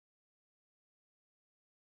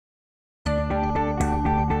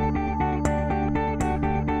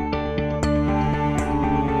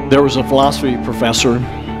There was a philosophy professor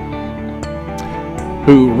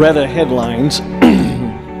who read a headlines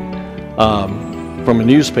from a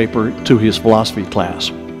newspaper to his philosophy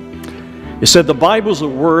class. It said, "The Bible is the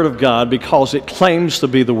Word of God because it claims to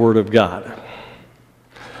be the Word of God."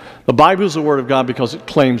 The Bible is the Word of God because it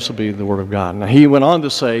claims to be the Word of God. Now, he went on to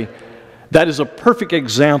say, that is a perfect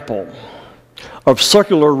example of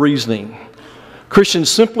circular reasoning. Christians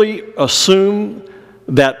simply assume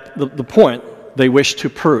that the point they wish to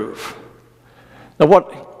prove. Now,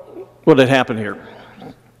 what had happened here?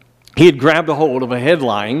 He had grabbed a hold of a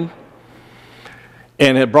headline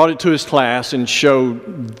and had brought it to his class and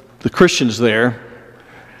showed the Christians there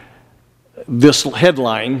this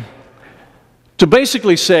headline to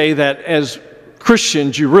basically say that as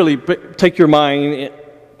Christians, you really take your mind,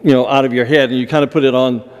 out of your head and you kind of put it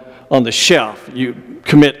on the shelf. You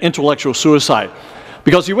commit intellectual suicide.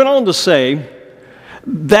 Because he went on to say,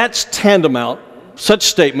 that's tantamount, such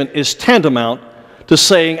statement is tantamount to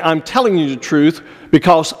saying, I'm telling you the truth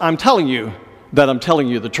because I'm telling you that I'm telling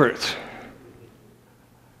you the truth.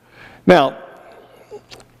 Now,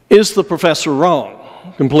 is the professor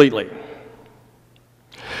wrong completely?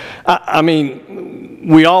 I mean,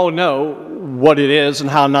 we all know what it is and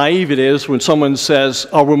how naive it is when someone says,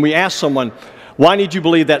 or when we ask someone, why need you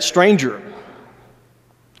believe that stranger?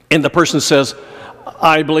 And the person says,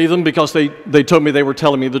 I believe them because they told me they were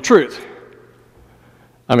telling me the truth.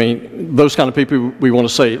 I mean, those kind of people we want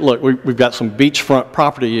to say, look, we've got some beachfront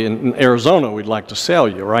property in Arizona we'd like to sell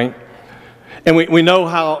you, right? And we know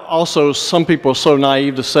how also some people are so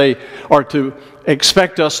naive to say, or to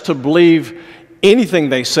expect us to believe anything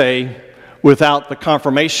they say without the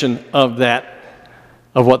confirmation of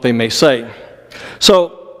what they may say.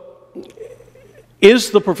 So,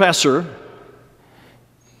 is the professor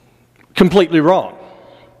completely wrong?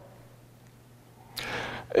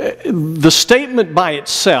 The statement by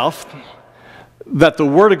itself that the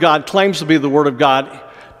Word of God claims to be the Word of God,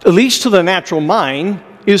 at least to the natural mind,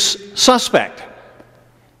 is suspect.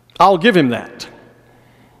 I'll give him that.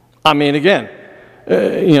 I mean, again,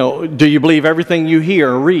 do you believe everything you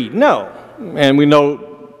hear or read? No. And we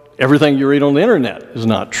know everything you read on the internet is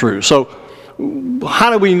not true. So how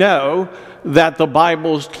do we know that the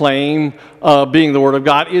Bible's claim of being the Word of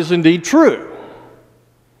God is indeed true?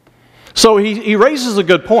 So he raises a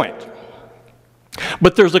good point.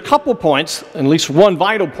 But there's a couple points, at least one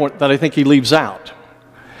vital point, that I think he leaves out.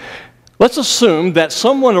 Let's assume that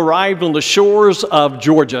someone arrived on the shores of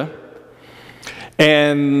Georgia,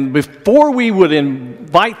 and before we would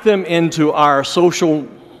invite them into our social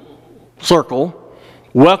circle,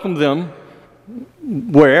 welcome them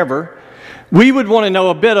wherever, we would want to know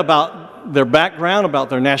a bit about their background, about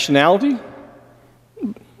their nationality,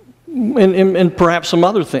 and perhaps some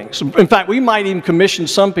other things. In fact, we might even commission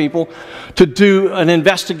some people to do an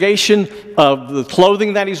investigation of the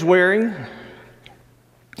clothing that he's wearing,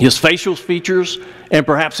 his facial features, and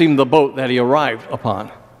perhaps even the boat that he arrived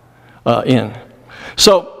upon in.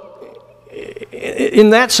 So,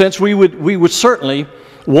 in that sense, we would certainly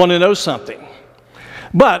want to know something.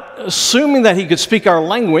 But assuming that he could speak our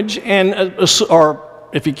language, or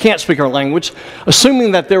if he can't speak our language,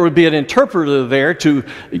 assuming that there would be an interpreter there to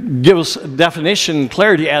give us definition and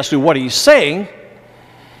clarity as to what he's saying,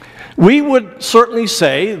 we would certainly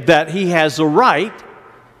say that he has the right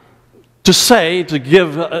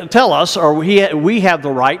to tell us, or we have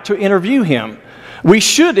the right to interview him. We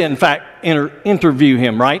should, in fact, interview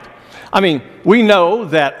him, right? I mean, we know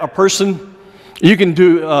that a person, you can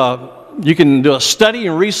do a study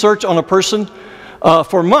and research on a person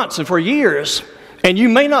for months and for years, and you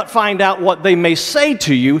may not find out what they may say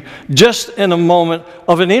to you just in a moment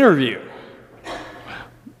of an interview.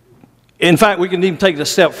 In fact, we can even take it a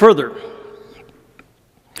step further.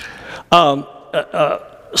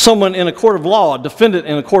 Someone in a court of law, a defendant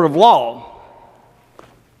in a court of law,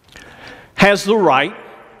 has the right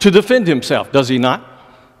to defend himself, does he not?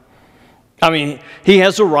 I mean, he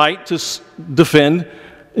has the right to defend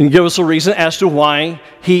and give us a reason as to why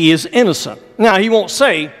he is innocent. Now, he won't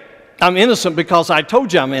say, I'm innocent because I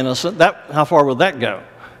told you I'm innocent. How far will that go?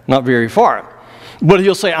 Not very far. But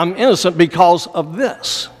he'll say, I'm innocent because of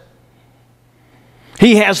this.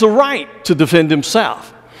 He has the right to defend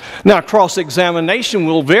himself. Now, cross-examination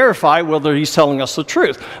will verify whether he's telling us the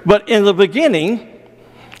truth. But in the beginning,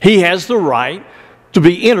 he has the right to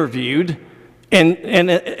be interviewed. And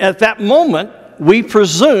at that moment, we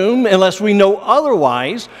presume, unless we know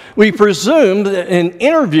otherwise, we presume that in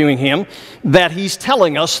interviewing him that he's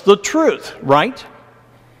telling us the truth, right?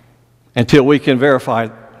 Until we can verify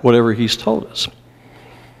whatever he's told us.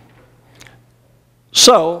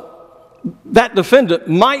 So, that defendant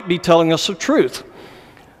might be telling us the truth.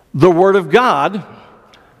 the Word of God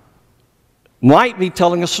might be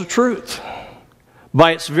telling us the truth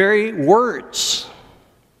by its very words.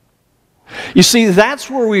 You see, that's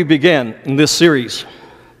where we begin in this series.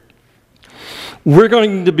 We're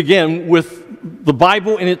going to begin with the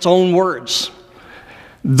Bible in its own words.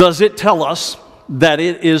 Does it tell us that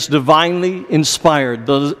it is divinely inspired?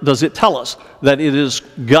 Does it tell us that it is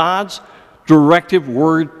God's directive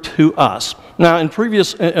word to us? Now,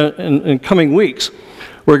 in coming weeks,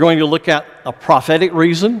 we're going to look at a prophetic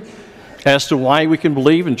reason as to why we can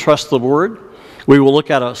believe and trust the Word. We will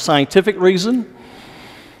look at a scientific reason.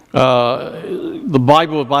 The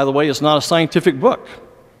Bible, by the way, is not a scientific book.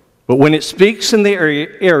 But when it speaks in the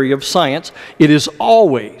area of science, it is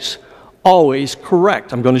always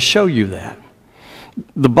correct. I'm going to show you that.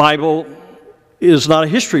 The Bible is not a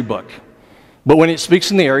history book. But when it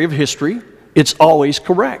speaks in the area of history, it's always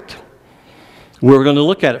correct. We're going to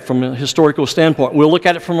look at it from a historical standpoint. We'll look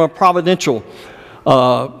at it from a providential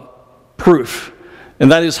proof.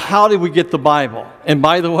 And that is, how did we get the Bible? And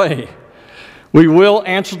by the way, we will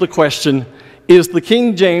answer the question, is the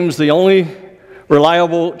King James the only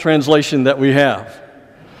reliable translation that we have?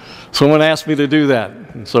 Someone asked me to do that.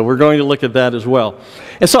 And so we're going to look at that as well.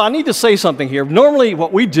 And so I need to say something here. Normally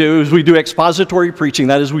what we do is we do expository preaching.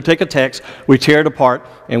 That is, we take a text, we tear it apart,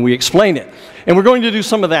 and we explain it. And we're going to do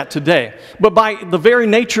some of that today. But by the very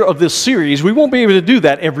nature of this series, we won't be able to do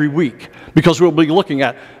that every week because we'll be looking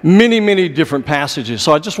at many different passages.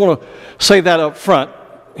 So I just want to say that up front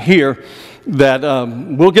here, that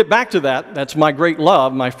we'll get back to that. That's my great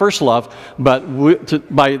love, my first love. But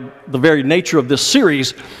by the very nature of this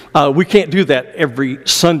series, we can't do that every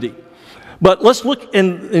Sunday. But let's look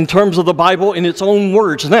in terms of the Bible in its own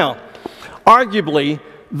words. Now, arguably,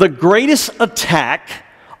 the greatest attack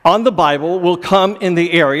on the Bible will come in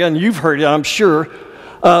the area, and you've heard it, I'm sure,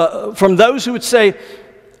 from those who would say,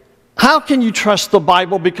 how can you trust the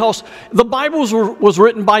Bible? Because the Bible was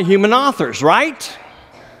written by human authors, right?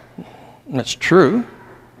 That's true.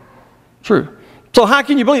 True. So how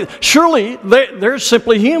can you believe it? Surely they're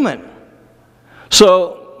simply human.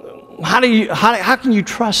 So how can you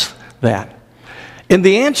trust that? And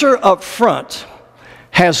the answer up front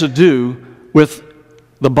has to do with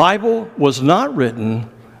the Bible was not written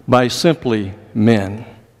by simply men.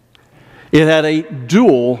 It had a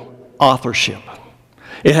dual authorship.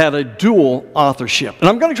 It had a dual authorship. And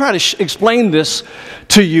I'm going to try to explain this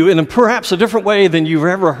to you in perhaps a different way than you've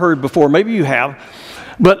ever heard before. Maybe you have.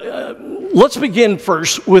 But let's begin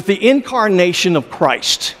first with the incarnation of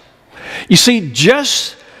Christ. You see,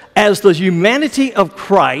 just as the humanity of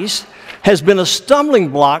Christ has been a stumbling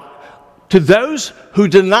block to those who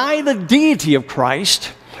deny the deity of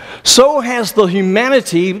Christ, so has the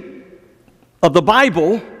humanity of the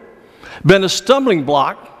Bible been a stumbling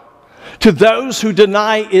block to those who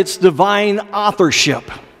deny its divine authorship.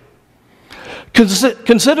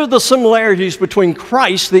 Consider the similarities between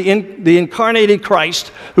Christ, the incarnated Christ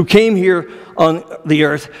who came here on the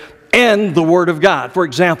earth, and the Word of God. For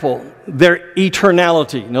example, their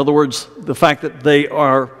eternality. In other words, the fact that they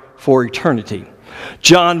are for eternity.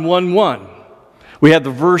 John 1:1. We have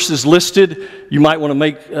the verses listed. You might want to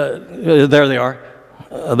make, there they are.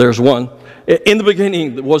 There's one. In the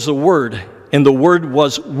beginning was the Word, and the Word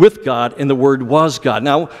was with God, and the Word was God.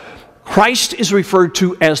 Now, Christ is referred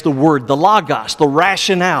to as the Word, the Logos, the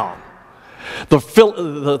rationale. The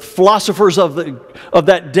philosophers of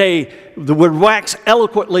that day would wax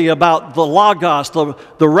eloquently about the Logos,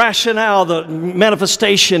 the rationale, the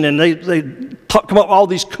manifestation, and they come up with all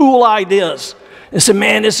these cool ideas. And said,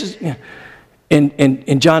 man, this is...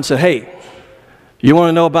 And John said, hey, you want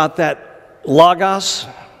to know about that Logos?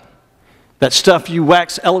 That stuff you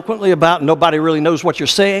wax eloquently about and nobody really knows what you're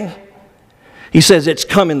saying? He says it's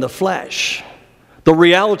come in the flesh. The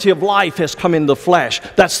reality of life has come in the flesh.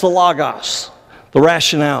 That's the Logos, the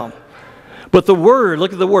rationale. But the Word,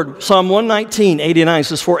 look at the Word. Psalm 119:89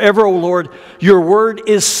 says, forever, O Lord, your Word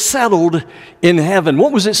is settled in heaven.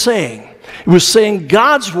 What was it saying? It was saying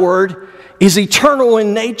God's Word is eternal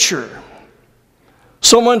in nature.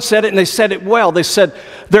 Someone said it, and they said it well. They said,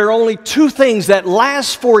 there are only two things that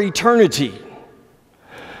last for eternity: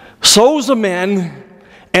 souls of men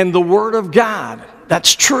and the Word of God.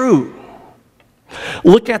 That's true.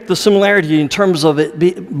 Look at the similarity in terms of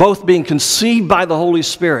it both being conceived by the Holy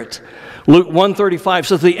Spirit. Luke 1:35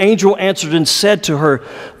 says, the angel answered and said to her,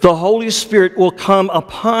 the Holy Spirit will come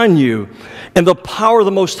upon you, and the power of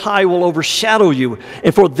the Most High will overshadow you.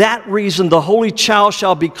 And for that reason, the Holy Child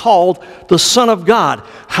shall be called the Son of God.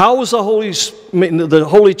 How was the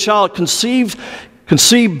Holy Child conceived?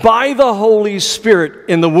 Conceived by the Holy Spirit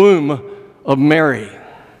in the womb of Mary.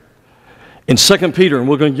 In 2 Peter, and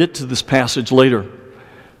we're going to get to this passage later,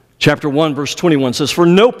 chapter 1, verse 21 says, "For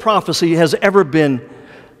no prophecy has was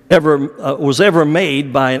ever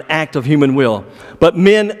made by an act of human will, but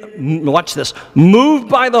men," watch this, "moved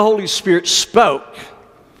by the Holy Spirit spoke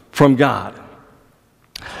from God."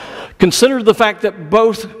 Consider the fact that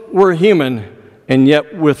both were human and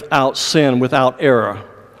yet without sin, without error.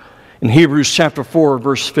 In Hebrews chapter 4,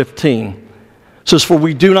 verse 15, it says, "For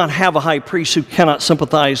we do not have a high priest who cannot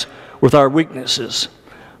sympathize with our weaknesses,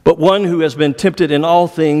 but one who has been tempted in all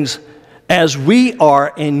things as we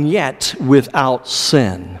are, and yet without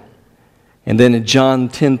sin." And then in John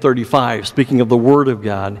 10:35, speaking of the Word of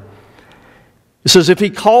God, it says, "If he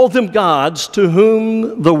called them gods, to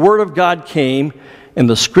whom the Word of God came, and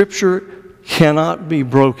the Scripture cannot be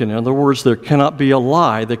broken." In other words, there cannot be a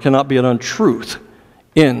lie, there cannot be an untruth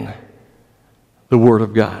in the Word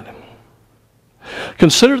of God.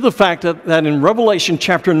 Consider the fact that in Revelation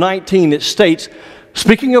chapter 19 it states,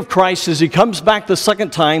 speaking of Christ as he comes back the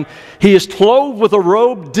second time, he is clothed with a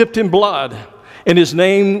robe dipped in blood, and his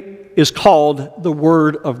name is called the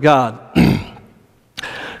Word of God.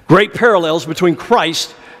 Great parallels between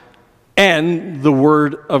Christ and the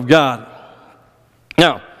Word of God.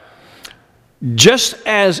 Now, just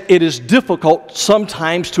as it is difficult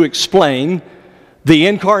sometimes to explain the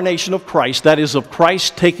incarnation of Christ, that is, of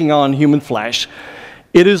Christ taking on human flesh,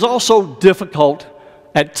 it is also difficult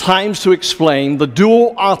at times to explain the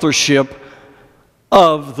dual authorship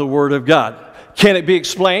of the Word of God. Can it be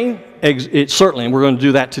explained? It certainly, and we're going to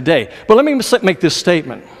do that today. But let me make this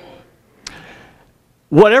statement.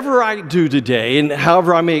 Whatever I do today, and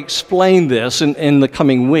however I may explain this in the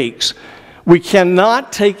coming weeks, we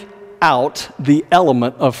cannot take out the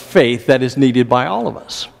element of faith that is needed by all of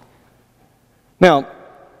us. Now,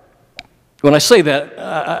 when I say that,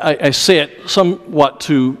 I say it somewhat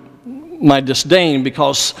to my disdain,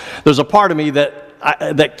 because there's a part of me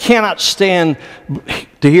that cannot stand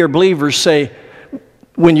to hear believers say,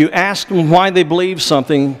 when you ask them why they believe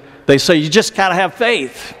something, they say, "You just got to have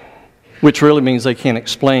faith," which really means they can't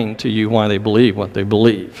explain to you why they believe what they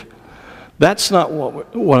believe. That's not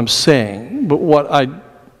what I'm saying, but what I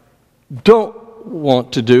don't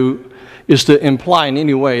want to do is to imply in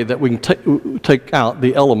any way that we can take out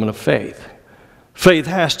the element of faith. Faith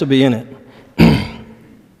has to be in it.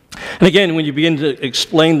 And again, when you begin to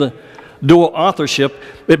explain the dual authorship,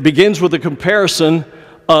 it begins with a comparison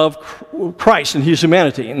of Christ and his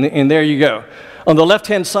humanity. And there you go. On the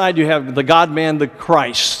left-hand side, you have the God-man, the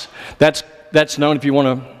Christ. That's known, if you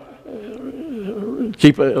want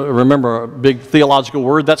to remember a big theological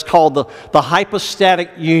word, that's called the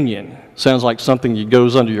hypostatic union. Sounds like something that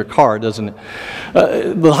goes under your car, doesn't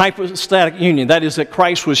it? The hypostatic union, that is that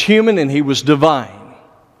Christ was human and he was divine.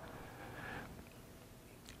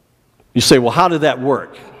 You say, well, how did that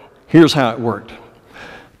work? Here's how it worked.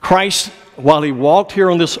 Christ, while he walked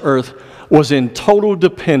here on this earth, was in total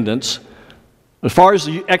dependence, as far as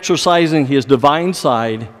exercising his divine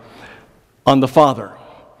side, on the Father.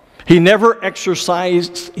 He never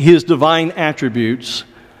exercised his divine attributes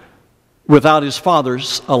without his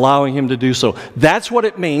Father's allowing him to do so. That's what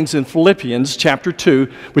it means in Philippians chapter 2,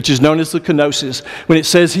 which is known as the kenosis, when it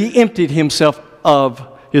says he emptied himself of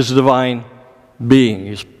his divine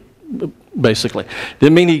being. Basically,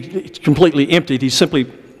 didn't mean he completely emptied. He simply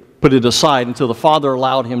put it aside until the Father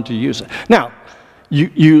allowed him to use it. Now,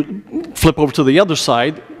 you flip over to the other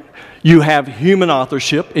side. You have human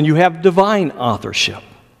authorship and you have divine authorship.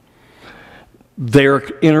 They're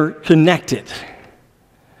interconnected.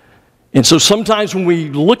 And so sometimes when we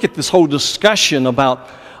look at this whole discussion about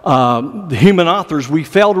the human authors, we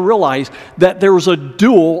fail to realize that there was a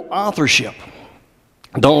dual authorship.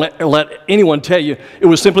 Don't let anyone tell you it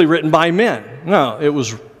was simply written by men. No,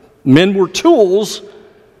 men were tools,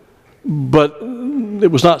 but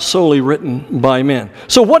it was not solely written by men.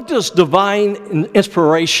 So what does divine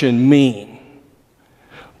inspiration mean?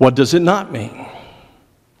 What does it not mean?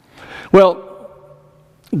 Well,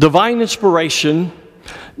 divine inspiration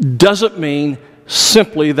doesn't mean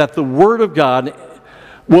simply that the Word of God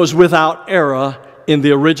was without error in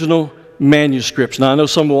the original manuscripts. Now, I know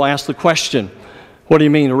some will ask the question, what do you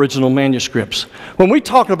mean original manuscripts? When we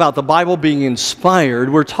talk about the Bible being inspired,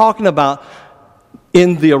 we're talking about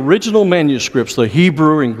in the original manuscripts, the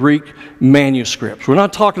Hebrew and Greek manuscripts. We're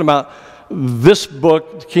not talking about this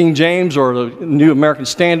book, King James or the New American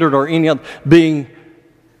Standard or any other, being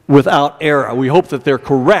without error. We hope that they're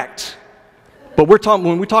correct. But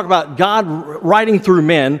when we talk about God writing through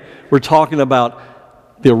men, we're talking about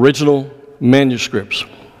the original manuscripts.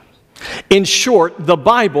 In short, the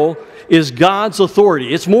Bible is God's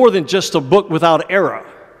authority. It's more than just a book without error.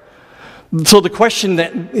 So the question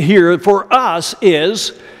that here for us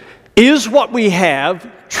is what we have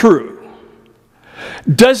true?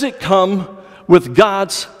 Does it come with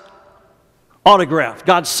God's autograph,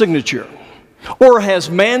 God's signature? Or has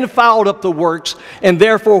man fouled up the works, and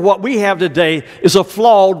therefore what we have today is a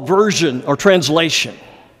flawed version or translation?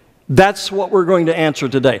 That's what we're going to answer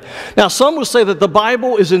today. Now, some will say that the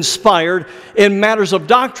Bible is inspired in matters of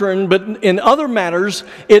doctrine, but in other matters,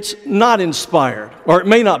 it's not inspired, or it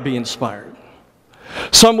may not be inspired.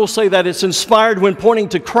 Some will say that it's inspired when pointing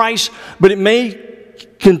to Christ, but it may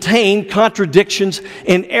contain contradictions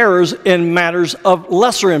and errors in matters of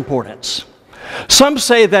lesser importance. Some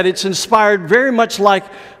say that it's inspired very much like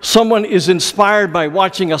someone is inspired by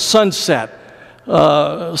watching a sunset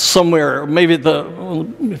somewhere. Maybe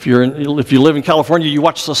if you live in California, you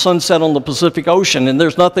watch the sunset on the Pacific Ocean, and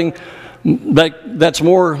there's nothing that's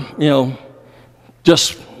more,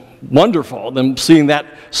 just wonderful than seeing that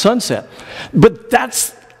sunset. But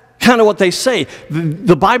that's kind of what they say.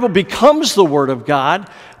 The Bible becomes the Word of God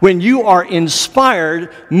when you are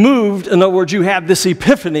inspired, moved. In other words, you have this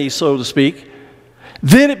epiphany, so to speak.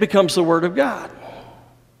 Then it becomes the Word of God.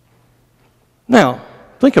 Now,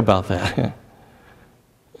 think about that.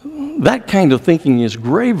 That kind of thinking is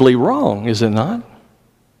gravely wrong, is it not?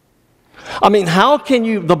 I mean, how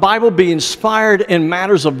can the Bible be inspired in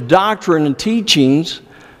matters of doctrine and teachings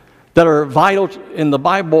that are vital in the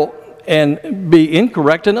Bible and be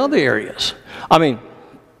incorrect in other areas? I mean,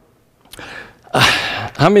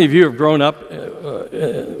 how many of you have grown up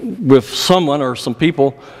with someone or some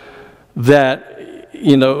people that,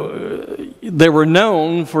 they were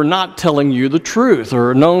known for not telling you the truth,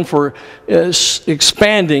 or known for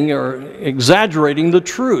expanding or exaggerating the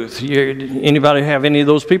truth? Anybody have any of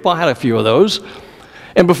those people? I had a few of those.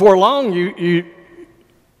 And before long, you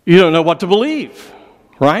don't know what to believe,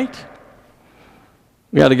 right?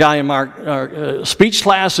 We had a guy in our speech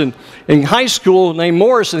class in high school named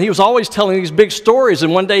Morris, and he was always telling these big stories.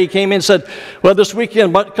 And one day he came in and said, well, this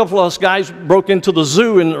weekend a couple of us guys broke into the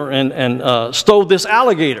zoo and stole this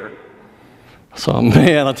alligator. So,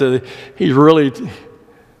 man, I tell you, he's really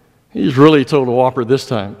told a whopper this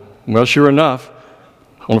time. Well, sure enough,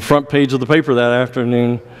 on the front page of the paper that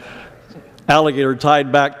afternoon, alligator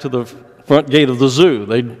tied back to the front gate of the zoo.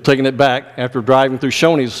 They'd taken it back after driving through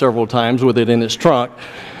Shoney's several times with it in its trunk.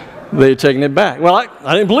 They'd taken it back. Well,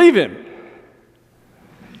 I didn't believe him.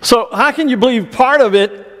 So how can you believe part of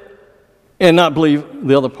it and not believe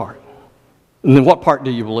the other part? And then what part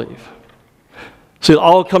do you believe? See, it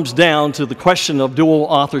all comes down to the question of dual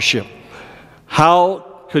authorship.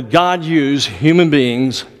 How could God use human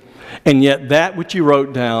beings, and yet that which He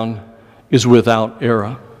wrote down is without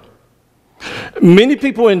error? Many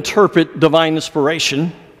people interpret divine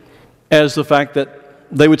inspiration as the fact that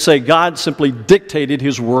they would say God simply dictated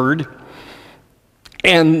His word,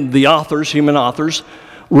 and the authors, human authors,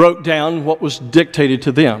 wrote down what was dictated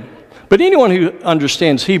to them. But anyone who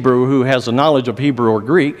understands Hebrew, who has a knowledge of Hebrew or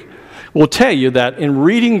Greek, will tell you that in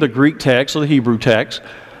reading the Greek text or the Hebrew text,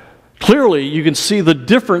 clearly you can see the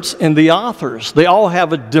difference in the authors. They all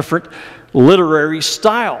have a different literary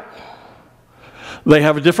style. They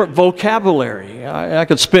have a different vocabulary. I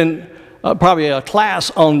could spend probably a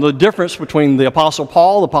class on the difference between the Apostle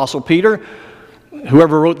Paul, the Apostle Peter,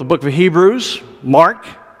 whoever wrote the book of Hebrews, Mark.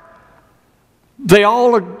 They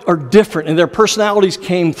all are different, and their personalities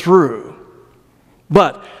came through.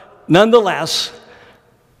 But nonetheless,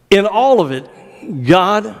 in all of it,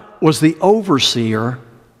 God was the overseer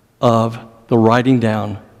of the writing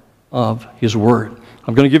down of His Word.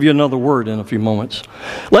 I'm going to give you another word in a few moments.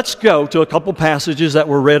 Let's go to a couple passages that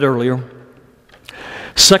were read earlier.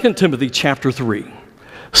 2 Timothy chapter 3.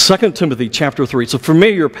 2 Timothy chapter 3. It's a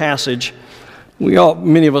familiar passage.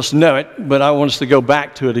 Many of us know it, but I want us to go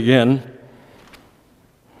back to it again.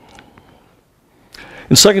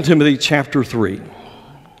 In 2 Timothy chapter 3.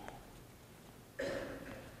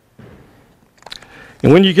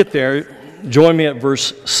 And when you get there, join me at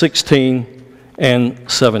verse 16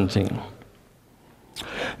 and 17.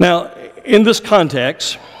 Now, in this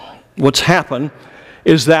context, what's happened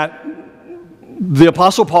is that the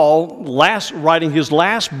Apostle Paul, writing his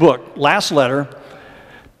last book, last letter,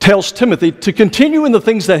 tells Timothy to continue in the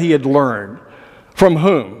things that he had learned. From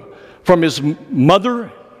whom? From his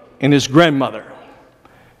mother and his grandmother.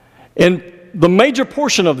 And the major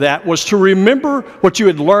portion of that was to remember what you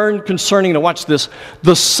had learned concerning, now watch this,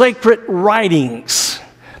 the sacred writings.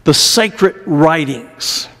 The sacred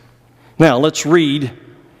writings. Now, let's read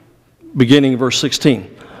beginning verse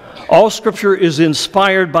 16. All Scripture is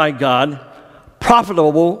inspired by God,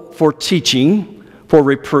 profitable for teaching, for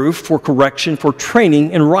reproof, for correction, for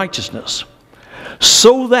training in righteousness,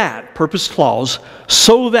 so that, purpose clause,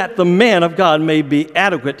 so that the man of God may be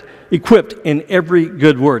adequate, equipped in every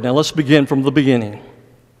good word. Now let's begin from the beginning.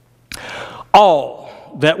 All,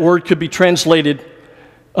 that word could be translated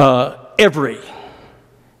every.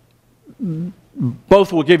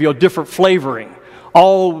 Both will give you a different flavoring.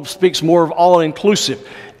 All speaks more of all-inclusive.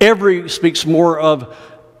 Every speaks more of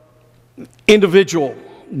individual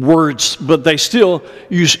words, but they still,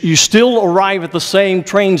 you still arrive at the same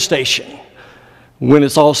train station when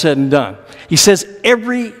it's all said and done. He says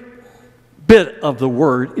every bit of the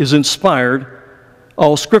word is inspired.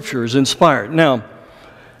 All Scripture is inspired. Now,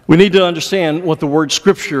 we need to understand what the word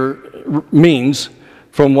Scripture means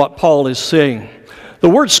from what Paul is saying. The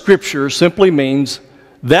word Scripture simply means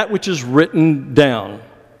that which is written down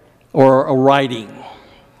or a writing.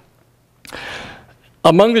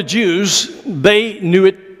 Among the Jews, they knew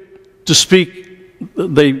it to speak,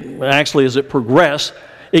 they actually as it progressed,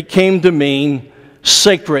 it came to mean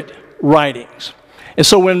sacred writings. And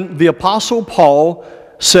so when the Apostle Paul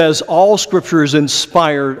says all Scripture is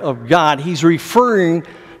inspired of God, he's referring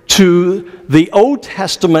to the Old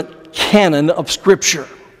Testament canon of Scripture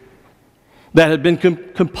that had been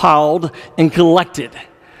compiled and collected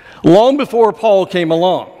long before Paul came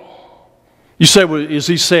along. You say, well, is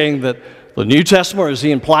he saying that the New Testament, or is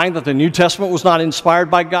he implying that the New Testament was not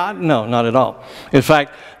inspired by God? No, not at all. In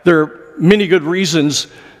fact, there are many good reasons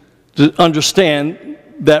to understand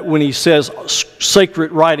that when he says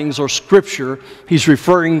sacred writings or Scripture, he's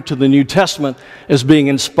referring to the New Testament as being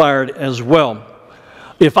inspired as well.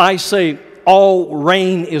 If I say all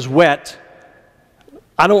rain is wet,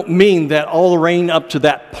 I don't mean that all the rain up to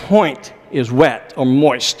that point is wet or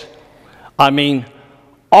moist. I mean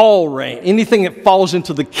all rain, anything that falls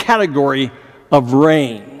into the category of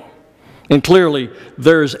rain. And clearly,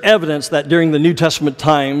 there's evidence that during the New Testament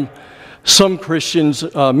time, some Christians,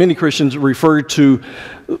 many Christians refer to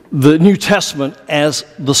the New Testament as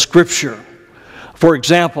the Scripture. For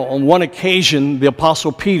example, on one occasion, the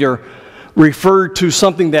Apostle Peter referred to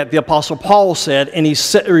something that the Apostle Paul said, and he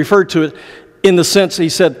referred to it in the sense, he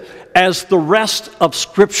said, as the rest of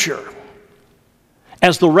Scripture.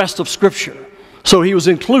 As the rest of Scripture. So he was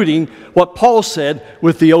including what Paul said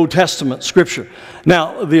with the Old Testament Scripture.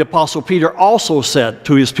 Now, the Apostle Peter also said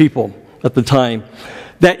to his people at the time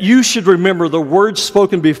that you should remember the words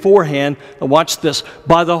spoken beforehand, and watch this,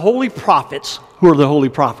 by the holy prophets. Who are the holy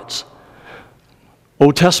prophets?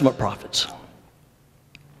 Old Testament prophets.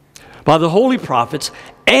 By the holy prophets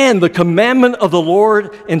and the commandment of the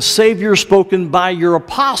Lord and Savior spoken by your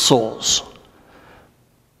apostles.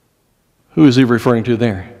 Who is he referring to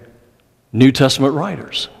there? New Testament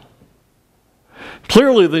writers.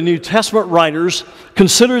 Clearly, the New Testament writers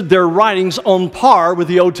considered their writings on par with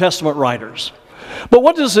the Old Testament writers. But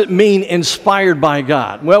what does it mean, inspired by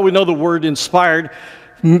God? Well, we know the word inspired.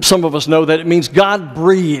 Some of us know that it means God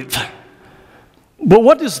breathed. But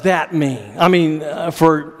what does that mean? I mean,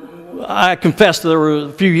 I confess there were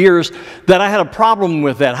a few years that I had a problem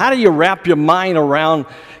with that. How do you wrap your mind around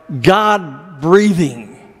God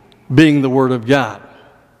breathing being the Word of God?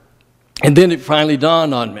 And then it finally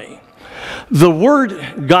dawned on me. The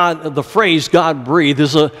word God, the phrase God breathed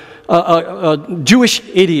is a Jewish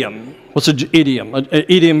idiom. What's an idiom? An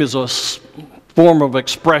idiom is a form of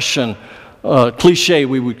expression, cliche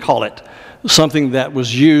we would call it. Something that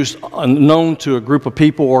was used, known to a group of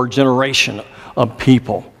people or generation of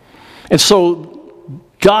people. And so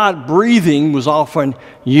God breathing was often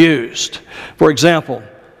used. For example,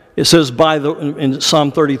 it says in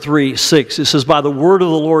Psalm 33:6, it says, by the word of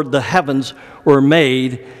the Lord the heavens were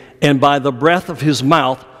made, and by the breath of his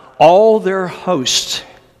mouth all their host.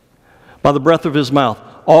 By the breath of his mouth,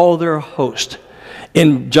 all their host.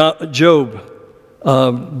 In Job,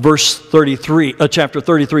 chapter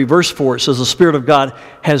 33, verse 4, it says, the Spirit of God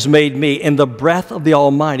has made me, and the breath of the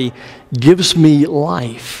Almighty gives me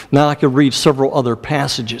life. Now I could read several other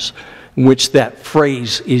passages in which that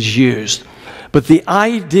phrase is used. But the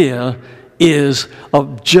idea is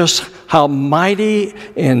of just how mighty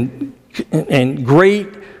and great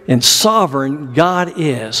and sovereign God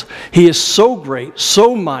is. He is so great,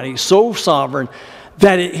 so mighty, so sovereign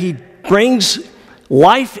that He brings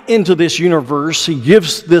life into this universe. He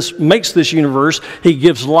makes this universe. He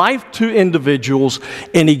gives life to individuals,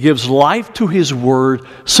 and He gives life to His Word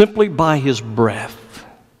simply by His breath.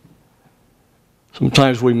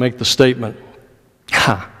 Sometimes we make the statement,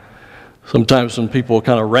 sometimes when people are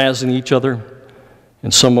kind of razzing each other,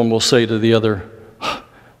 and someone will say to the other,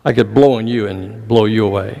 I could blow on you and blow you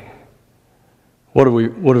away. What do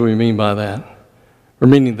we mean by that? We're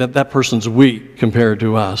meaning that that person's weak compared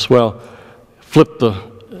to us. Well, flip the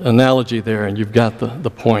analogy there and you've got the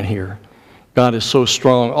point here. God is so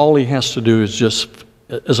strong, all he has to do is just,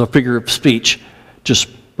 as a figure of speech, just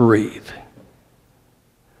breathe.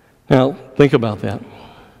 Now, think about that.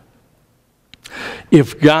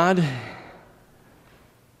 If God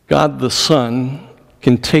the Son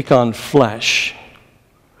can take on flesh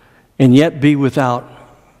and yet be without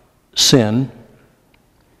sin,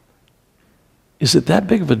 is it that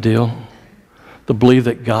big of a deal to believe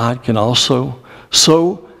that God can also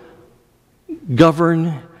so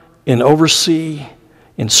govern and oversee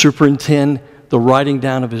and superintend the writing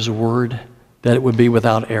down of his word that it would be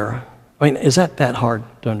without error? I mean, is that hard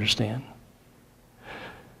to understand?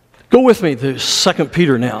 Go with me to 2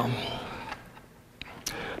 Peter now.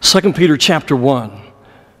 2 Peter chapter 1.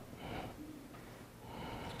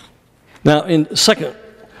 Now, in 2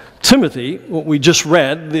 Timothy, what we just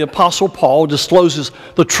read, the Apostle Paul discloses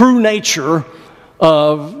the true nature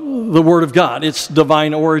of the Word of God, its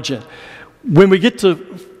divine origin. When we get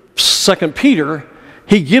to 2 Peter,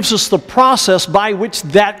 he gives us the process by which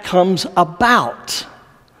that comes about.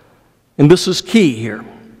 And this is key here.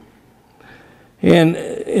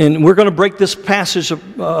 And we're going to break this passage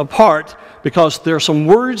apart because there are some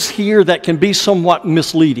words here that can be somewhat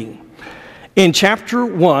misleading. In chapter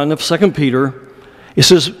 1 of 2 Peter, it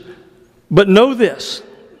says, "But know this,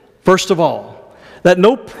 first of all, that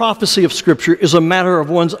no prophecy of Scripture is a matter of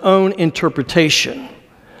one's own interpretation.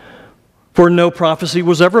 For no prophecy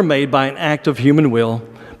was ever made by an act of human will,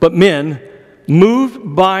 but men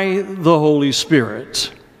moved by the Holy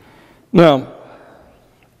Spirit." Now,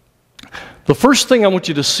 the first thing I want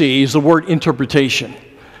you to see is the word interpretation.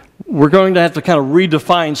 We're going to have to kind of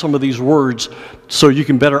redefine some of these words so you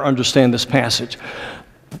can better understand this passage.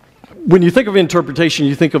 When you think of interpretation,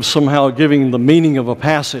 you think of somehow giving the meaning of a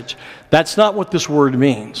passage. That's not what this word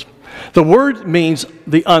means. The word means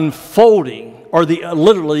the unfolding or the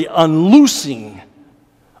literally unloosing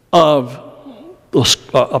of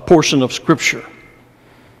a portion of Scripture.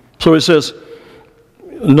 So it says,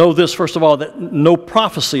 know this, first of all, that no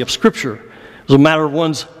prophecy of Scripture is a matter of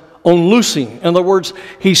one's own loosing. In other words,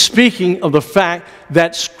 he's speaking of the fact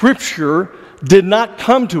that Scripture did not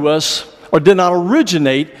come to us or did not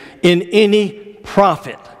originate in any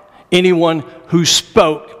prophet, anyone who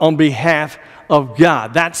spoke on behalf of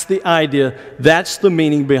God. That's the idea. That's the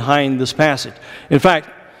meaning behind this passage. In fact,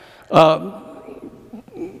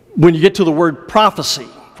 when you get to the word prophecy,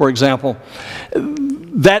 for example,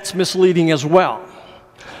 that's misleading as well.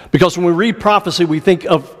 Because when we read prophecy, we think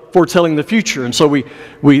of foretelling the future. And so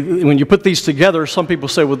when you put these together, some people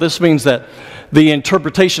say, well, this means that the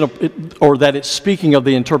interpretation of it, or that it's speaking of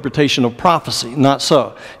the interpretation of prophecy. Not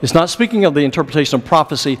so. It's not speaking of the interpretation of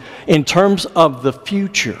prophecy in terms of the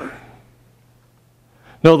future.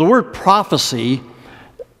 No, the word prophecy,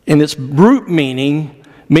 in its root meaning,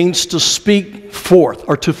 means to speak forth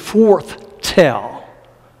or to foretell.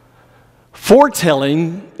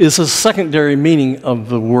 Foretelling is a secondary meaning of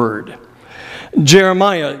the word.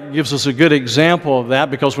 Jeremiah gives us a good example of that,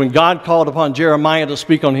 because when God called upon Jeremiah to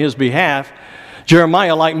speak on his behalf,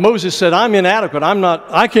 Jeremiah, like Moses, said, I'm inadequate.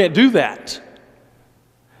 I can't do that.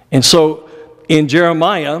 And so in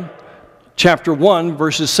Jeremiah chapter 1,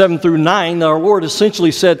 verses 7 through 9, our Lord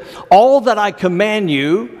essentially said, all that I command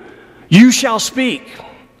you, you shall speak.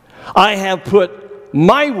 I have put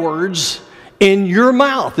my words in your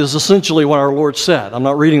mouth, is essentially what our Lord said. I'm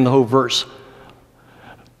not reading the whole verse.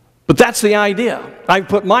 But that's the idea. I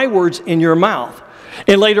put my words in your mouth.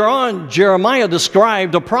 And later on, Jeremiah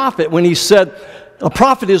described a prophet when he said, a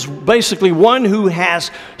prophet is basically one who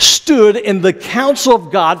has stood in the counsel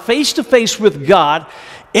of God, face to face with God,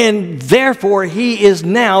 and therefore he is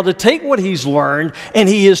now to take what he's learned and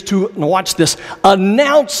he is to, watch this,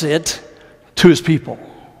 announce it to his people.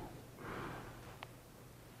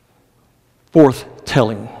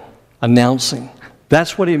 Forthtelling, announcing.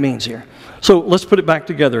 That's what he means here. So let's put it back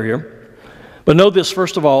together here. But know this,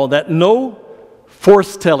 first of all, that no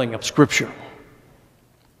forthtelling of Scripture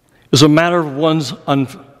is a matter of one's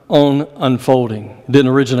own unfolding. It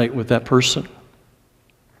didn't originate with that person.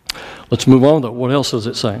 Let's move on, though. What else does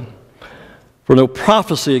it say? For no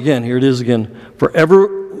prophecy, again, here it is again,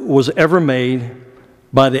 was ever made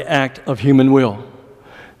by the act of human will.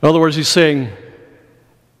 In other words, he's saying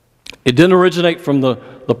it didn't originate from the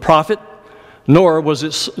prophet, nor was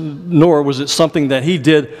it something that he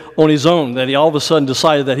did on his own, that he all of a sudden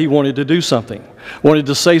decided that he wanted to do something, wanted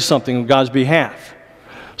to say something on God's behalf.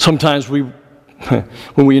 Sometimes when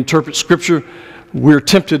we interpret Scripture, we're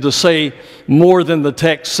tempted to say more than the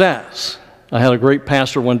text says. I had a great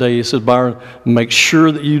pastor one day, he said, Byron, make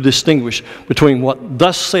sure that you distinguish between what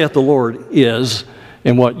thus saith the Lord is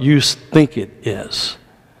and what you think it is.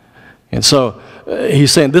 And so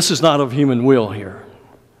he's saying this is not of human will here.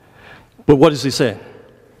 But what does he say?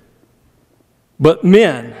 But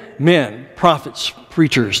men, prophets,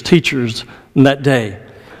 preachers, teachers in that day,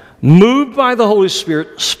 moved by the Holy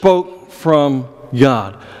Spirit, spoke from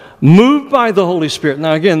God. Moved by the Holy Spirit.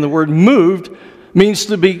 Now again, the word moved means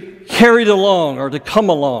to be carried along or to come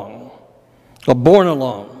along or borne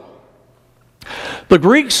along. The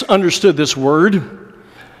Greeks understood this word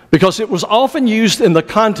because it was often used in the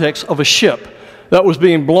context of a ship that was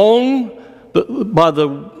being blown by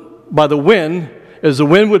the wind as the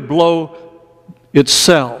wind would blow its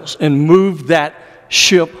sails and move that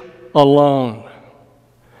ship along.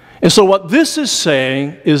 And so what this is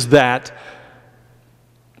saying is that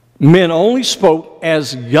men only spoke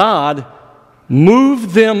as God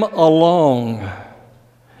moved them along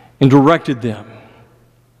and directed them,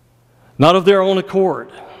 not of their own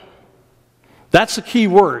accord. That's the key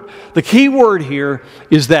word. The key word here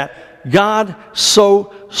is that God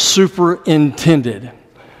so superintended.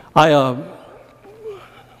 One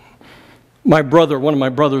of my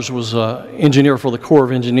brothers was an engineer for the Corps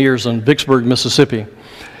of Engineers in Vicksburg, Mississippi.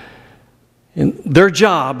 And their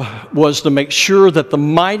job was to make sure that the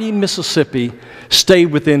mighty Mississippi stayed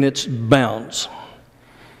within its bounds.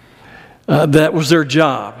 That was their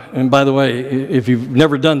job. And by the way, if you've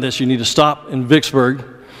never done this, you need to stop in Vicksburg.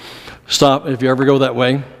 Stop if you ever go that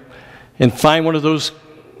way, and find one of those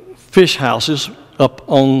fish houses up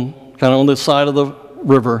on kind of on the side of the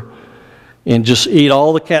river, and just eat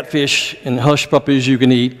all the catfish and hush puppies you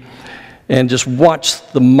can eat, and just watch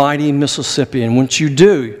the mighty Mississippi. And once you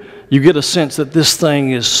do, you get a sense that this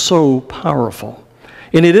thing is so powerful.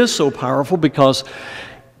 And it is so powerful because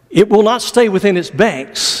it will not stay within its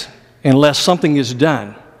banks unless something is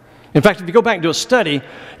done. In fact, if you go back and do a study,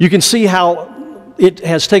 you can see how it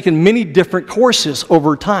has taken many different courses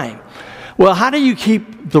over time. Well, how do you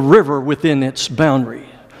keep the river within its boundary?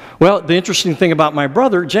 Well, the interesting thing about my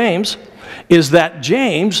brother, James, is that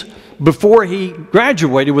James, before he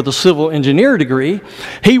graduated with a civil engineer degree,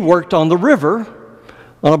 he worked on the river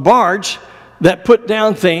on a barge that put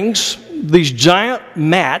down things, these giant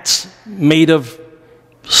mats made of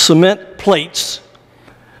cement plates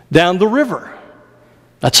down the river.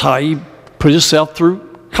 That's how he put himself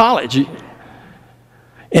through college.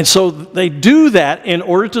 And so they do that in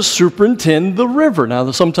order to superintend the river.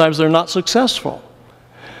 Now, sometimes they're not successful,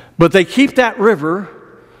 but they keep that river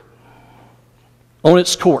on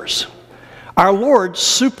its course. Our Lord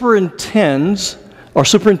superintended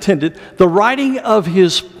the writing of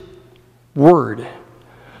His Word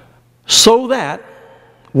so that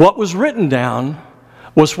what was written down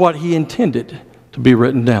was what He intended to be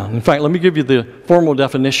written down. In fact, let me give you the formal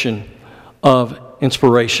definition of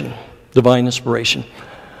inspiration, divine inspiration.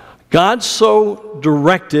 God so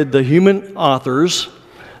directed the human authors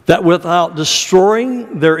that without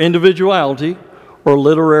destroying their individuality or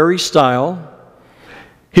literary style,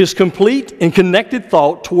 His complete and connected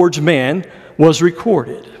thought towards man was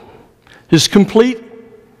recorded. His complete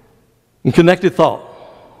and connected thought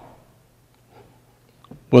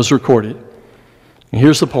was recorded. And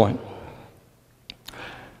here's the point.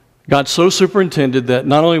 God so superintended that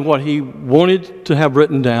not only what He wanted to have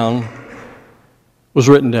written down was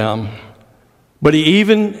written down, but He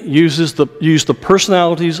even used the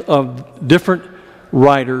personalities of different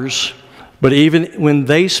writers. But even when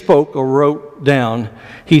they spoke or wrote down,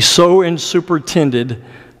 He so superintended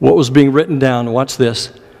what was being written down, watch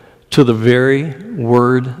this, to the very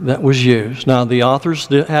word that was used. Now, the authors,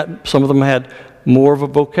 some of them had more of a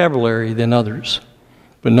vocabulary than others.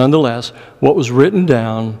 But nonetheless, what was written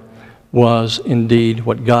down was indeed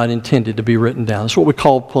what God intended to be written down. That's what we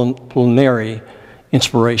call plenary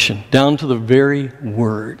inspiration, down to the very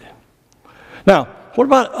word. Now, what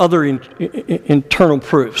about other internal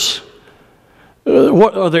proofs?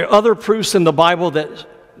 Are there other proofs in the Bible that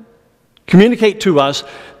communicate to us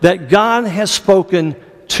that God has spoken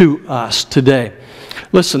to us today?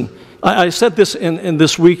 Listen, I said this in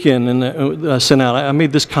this weekend, and I sent out, I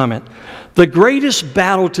made this comment. The greatest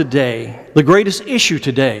battle today, the greatest issue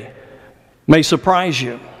today, may surprise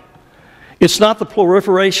you. It's not the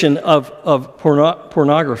proliferation of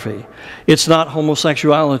pornography. It's not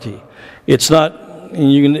homosexuality. It's not,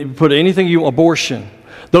 you can put anything, abortion.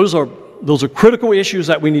 Those are critical issues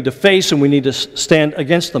that we need to face, and we need to stand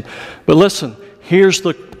against them. But listen, here's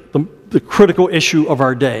the critical issue of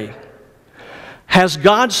our day. Has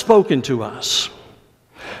God spoken to us?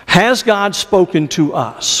 Has God spoken to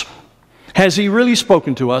us? Has He really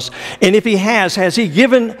spoken to us? And if He has He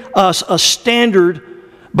given us a standard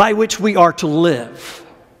by which we are to live?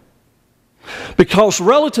 Because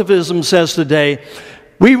relativism says today,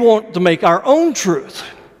 we want to make our own truth.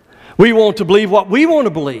 We want to believe what we want to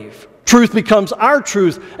believe. Truth becomes our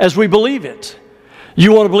truth as we believe it.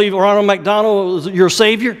 You want to believe Ronald McDonald is your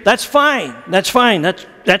Savior? That's fine. That's fine.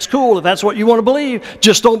 That's cool if that's what you want to believe.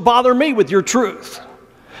 Just don't bother me with your truth.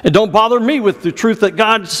 And don't bother me with the truth that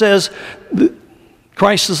God says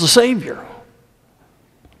Christ is the Savior.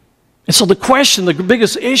 And so the question, the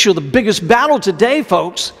biggest issue, the biggest battle today,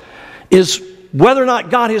 folks, is whether or not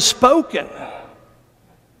God has spoken.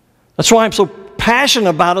 That's why I'm so passionate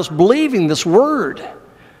about us believing this word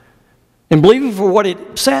and believing for what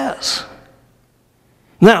it says.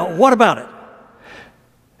 Now, what about it?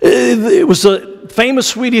 It was a famous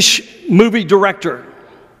Swedish movie director,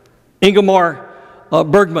 Ingmar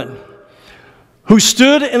Bergman, who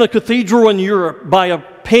stood in a cathedral in Europe by a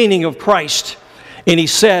painting of Christ, and he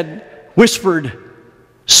said, whispered,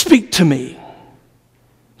 "Speak to me.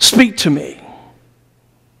 Speak to me."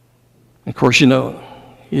 Of course, you know,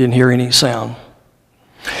 he didn't hear any sound.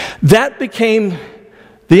 That became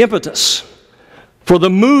the impetus for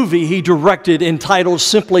the movie he directed entitled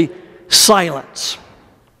simply Silence.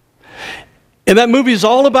 And that movie is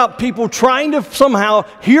all about people trying to somehow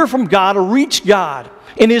hear from God or reach God.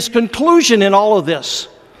 And his conclusion in all of this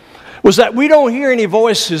was that we don't hear any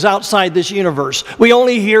voices outside this universe. We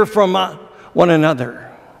only hear from one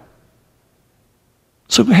another.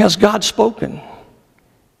 So has God spoken?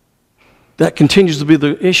 That continues to be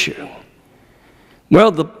the issue.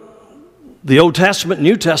 Well, the Old Testament,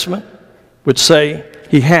 New Testament would say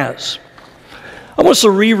he has. I want us to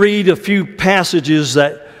reread a few passages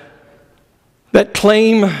that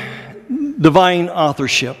claim divine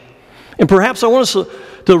authorship. And perhaps I want us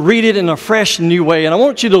to read it in a fresh new way. And I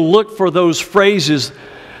want you to look for those phrases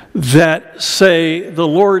that say, "the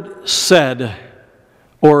Lord said,"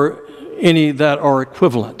 or any that are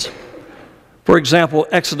equivalent. For example,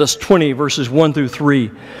 Exodus 20, verses 1 through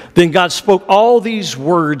 3. "Then God spoke all these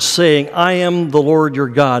words, saying, I am the Lord your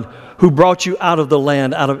God, who brought you out of the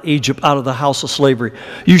land, out of Egypt, out of the house of slavery.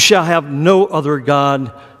 You shall have no other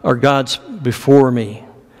God or gods before me."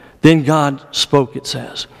 Then God spoke, it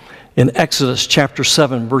says, in Exodus chapter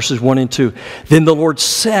 7, verses 1 and 2. "Then the Lord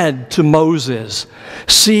said to Moses,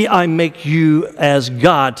 See, I make you as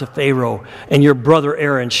God to Pharaoh, and your brother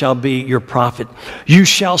Aaron shall be your prophet. You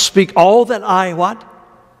shall speak all that I," what?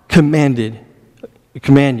 Command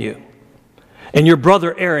you. "And your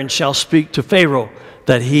brother Aaron shall speak to Pharaoh,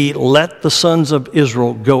 that he let the sons of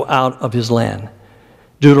Israel go out of his land."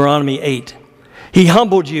 Deuteronomy 8. "He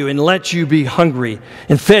humbled you and let you be hungry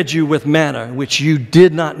and fed you with manna, which you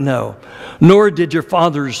did not know, nor did your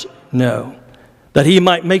fathers know, that he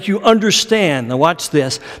might make you understand," now watch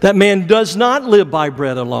this, "that man does not live by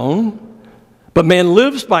bread alone, but man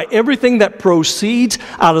lives by everything that proceeds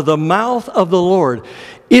out of the mouth of the Lord."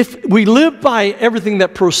 If we live by everything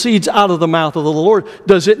that proceeds out of the mouth of the Lord,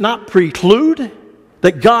 does it not preclude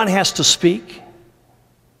that God has to speak?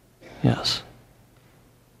 Yes.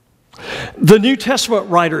 The New Testament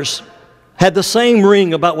writers had the same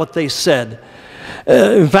ring about what they said.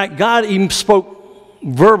 In fact, God even spoke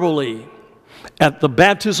verbally at the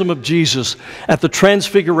baptism of Jesus, at the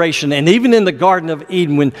transfiguration, and even in the Garden of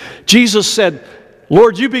Eden when Jesus said,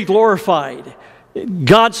 "Lord, you be glorified."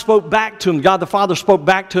 God spoke back to him. God the Father spoke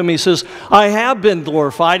back to him. He says, "I have been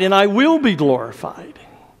glorified and I will be glorified."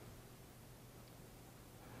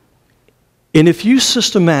 And if you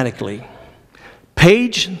systematically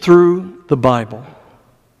page through the Bible,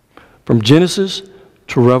 from Genesis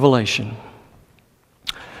to Revelation,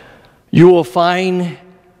 you will find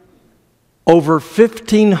over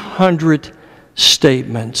 1,500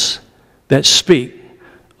 statements that speak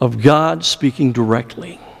of God speaking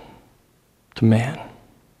directly to man.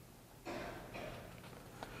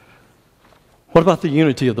 What about the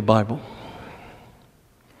unity of the Bible?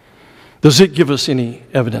 Does it give us any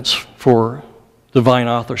evidence for divine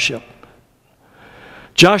authorship?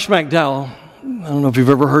 Josh McDowell, I don't know if you've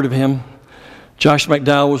ever heard of him. Josh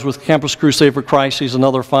McDowell was with Campus Crusade for Christ. He's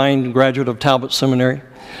another fine graduate of Talbot Seminary.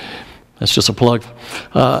 That's just a plug.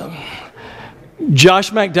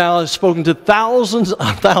 Josh McDowell has spoken to thousands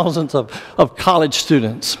of college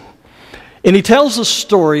students. And he tells a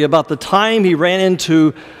story about the time he ran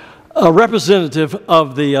into a representative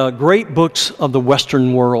of the great books of the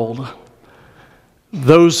Western world.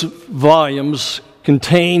 Those volumes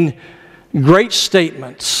contain great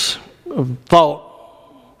statements of thought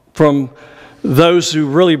from those who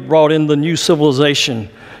really brought in the new civilization,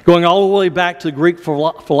 going all the way back to Greek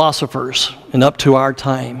philosophers and up to our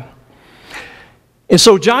time. And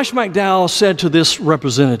so Josh McDowell said to this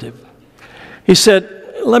representative, he said,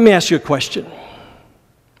 "Let me ask you a question.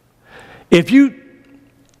 If you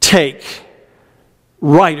take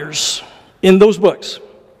writers in those books,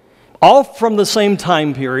 all from the same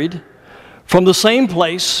time period, from the same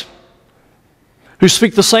place, who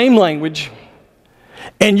speak the same language,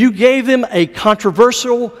 and you gave them a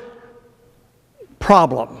controversial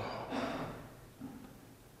problem.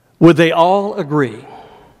 Would they all agree?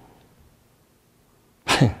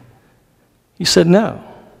 He said no.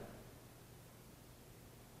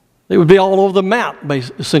 They would be all over the map,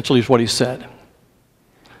 essentially is what he said.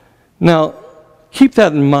 Now, keep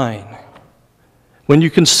that in mind when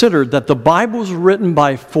you consider that the Bible was written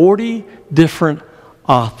by 40 different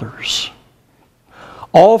authors,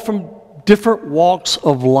 all from different walks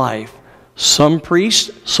of life. Some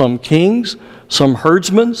priests, some kings, some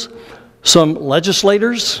herdsmen, some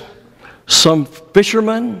legislators, some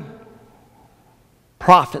fishermen,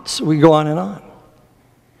 prophets. We go on and on.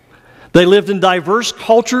 They lived in diverse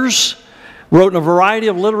cultures, wrote in a variety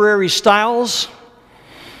of literary styles,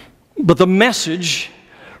 but the message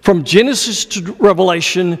from Genesis to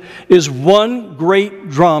Revelation is one great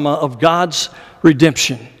drama of God's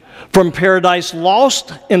redemption. From paradise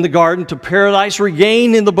lost in the garden to paradise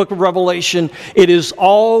regained in the book of Revelation, it is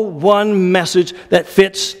all one message that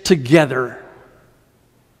fits together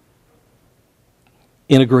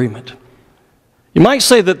in agreement. You might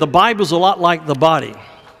say that the Bible is a lot like the body.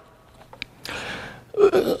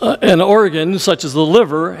 An organ, such as the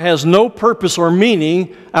liver, has no purpose or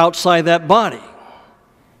meaning outside that body.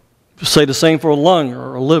 Say the same for a lung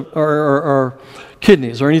or a liver or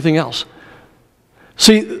kidneys or anything else.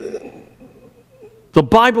 See, the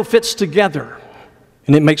Bible fits together,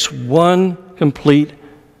 and it makes one complete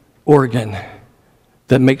organ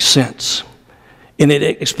that makes sense. And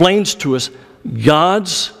it explains to us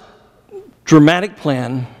God's dramatic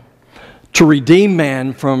plan to redeem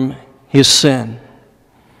man from his sin.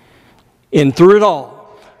 And through it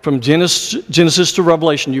all, from Genesis to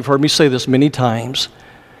Revelation, you've heard me say this many times,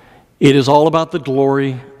 it is all about the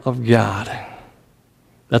glory of God.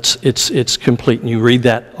 It's complete, and you read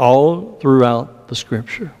that all throughout the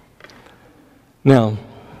Scripture. Now,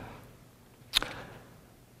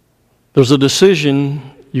 there's a decision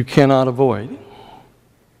you cannot avoid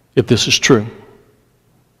if this is true.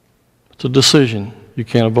 It's a decision you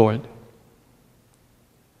can't avoid.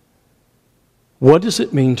 What does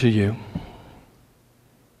it mean to you?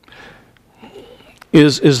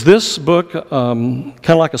 Is this book kind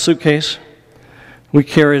of like a suitcase? We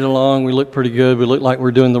carry it along, we look pretty good, we look like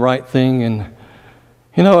we're doing the right thing, and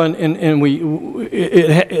you know,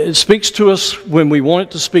 it speaks to us when we want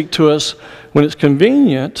it to speak to us, when it's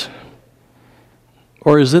convenient,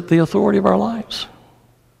 or is it the authority of our lives?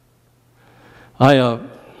 I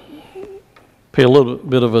pay a little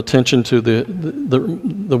bit of attention to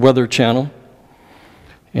the Weather Channel,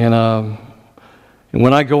 and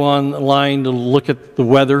when I go online to look at the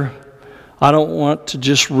weather, I don't want to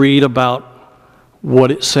just read about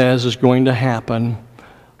what it says is going to happen.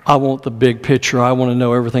 I want the big picture. I want to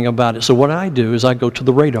know everything about it. So what I do is I go to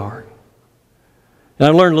the radar. And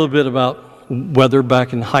I learned a little bit about weather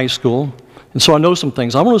back in high school, and so I know some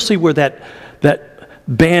things. I want to see where that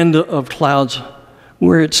band of clouds,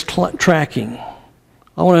 where it's tracking.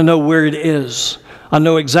 I want to know where it is. I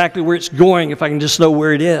know exactly where it's going if I can just know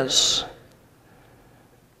where it is.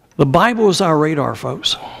 The Bible is our radar,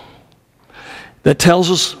 folks, that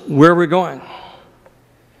tells us where we're going.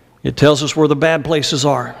 It tells us where the bad places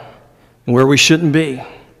are and where we shouldn't be.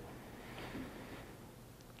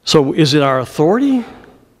 So is it our authority,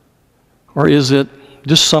 or is it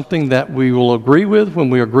just something that we will agree with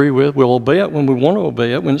when we agree with, we'll obey it when we want to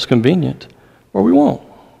obey it, when it's convenient, or we won't?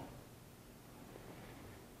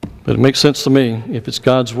 But it makes sense to me. If it's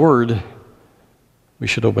God's Word, we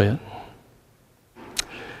should obey it.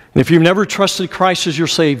 And if you've never trusted Christ as your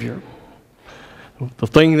Savior, the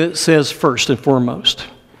thing that says first and foremost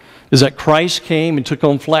is that Christ came and took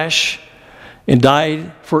on flesh and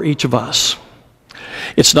died for each of us.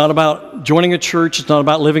 It's not about joining a church. It's not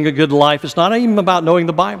about living a good life. It's not even about knowing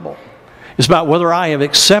the Bible. It's about whether I have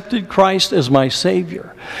accepted Christ as my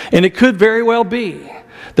Savior. And it could very well be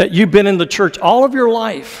that you've been in the church all of your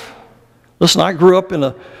life. Listen, I grew up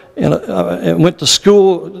and went to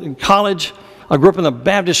school, in college. I grew up in a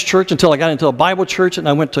Baptist church until I got into a Bible church, and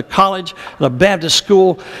I went to college at a Baptist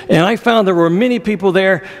school, and I found there were many people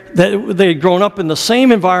there that they had grown up in the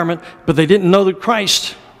same environment, but they didn't know the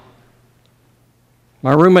Christ.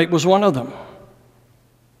 My roommate was one of them.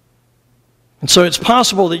 And so it's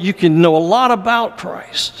possible that you can know a lot about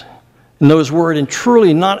Christ, know His Word, and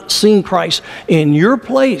truly not seen Christ in your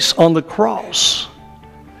place on the cross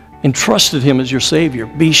and trusted Him as your Savior.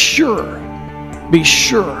 Be sure.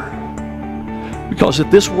 Because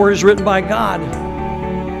if this Word is written by God,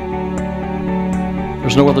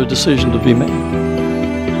 there's no other decision to be made.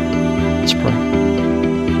 pray.